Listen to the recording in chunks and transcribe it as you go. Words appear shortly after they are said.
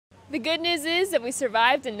The good news is that we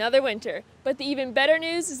survived another winter, but the even better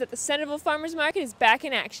news is that the Centreville Farmers Market is back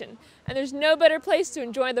in action, and there's no better place to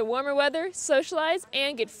enjoy the warmer weather, socialize,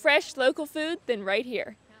 and get fresh local food than right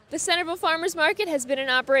here. The Centreville Farmers Market has been in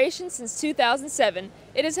operation since 2007.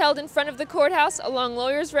 It is held in front of the courthouse along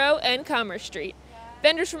Lawyers Row and Commerce Street.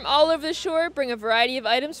 Vendors from all over the shore bring a variety of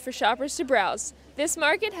items for shoppers to browse. This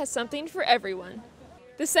market has something for everyone.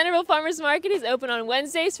 The Centreville Farmers Market is open on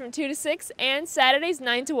Wednesdays from 2 to 6 and Saturdays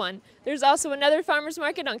 9 to 1. There's also another farmers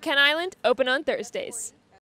market on Kent Island, open on Thursdays.